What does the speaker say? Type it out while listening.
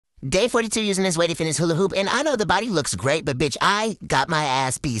Day 42 using this weight to finish hula hoop, and I know the body looks great, but bitch, I got my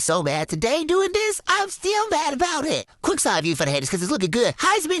ass beat so bad today doing this, I'm still mad about it. Quick side view for the haters, cause it's looking good.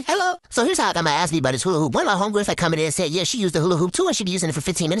 Hi, Zmin, hello. So here's how I got my ass beat by this hula hoop. One of my homegirls had come in and said, yeah, she used the hula hoop too, and she'd be using it for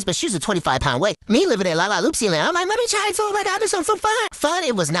 15 minutes, but she was a 25-pound weight. Me living in La La Loop ceiling, I'm like, let me try it, so oh my god, this one for fun. Fun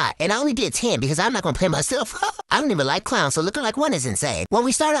it was not, and I only did 10 because I'm not gonna play myself. I don't even like clowns, so looking like one is insane. When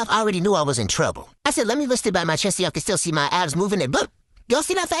we started off, I already knew I was in trouble. I said, let me lift it by my chest so y'all can still see my abs moving and boom. Y'all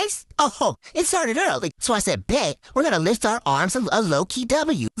see that face? Oh, it started early. So I said, bet, we're gonna lift our arms a low-key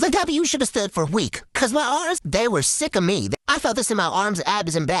W. The W should have stood for weak, cause my arms, they were sick of me. I felt this in my arms,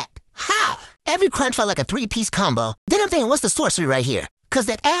 abs, and back. How? Every crunch felt like a three-piece combo. Then I'm thinking, what's the sorcery right here? Cause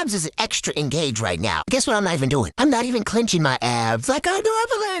that abs is extra engaged right now. Guess what I'm not even doing? I'm not even clenching my abs like I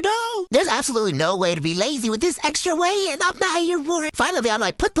normally do. There's absolutely no way to be lazy with this extra weight, and I'm not here for it. Finally, I'm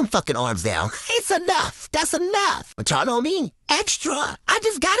like, put them fucking arms down. It's enough. That's enough. But y'all know me. Extra. I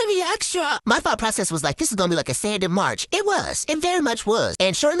just gotta be extra. My thought process was like, this is gonna be like a standard march. It was. It very much was.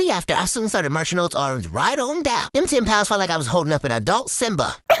 And shortly after, I soon started marching those arms right on down. Them 10 pounds felt like I was holding up an adult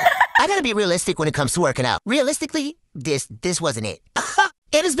Simba. I gotta be realistic when it comes to working out. Realistically, this wasn't it.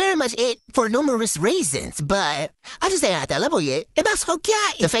 It is very much it for numerous reasons, but I just ain't at that level yet, and that's okay.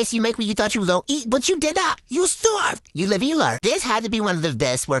 The face you make when you thought you was gonna eat, but you did not. You starved. You live, you learn. This had to be one of the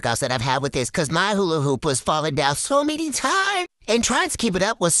best workouts that I've had with this, cause my hula hoop was falling down so many times, and trying to keep it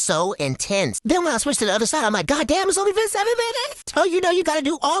up was so intense. Then when I switched to the other side, I'm like, god damn, it's only been 7 minutes. Oh, you know you gotta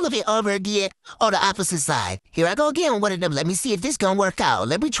do all of it over again on the opposite side. Here I go again with one of them. Let me see if this gonna work out.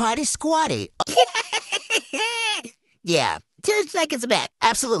 Let me try to squat it. Yeah. 10 seconds back.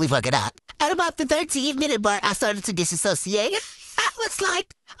 Absolutely fucking up. At about the 13th minute mark, I started to disassociate. I was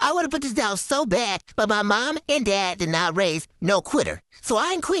like, I want to put this down so bad, but my mom and dad did not raise no quitter. So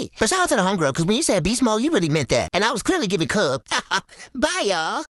I ain't quit. But shout out to the homegirl, because when you said beast mode, you really meant that. And I was clearly giving cub. Bye, y'all.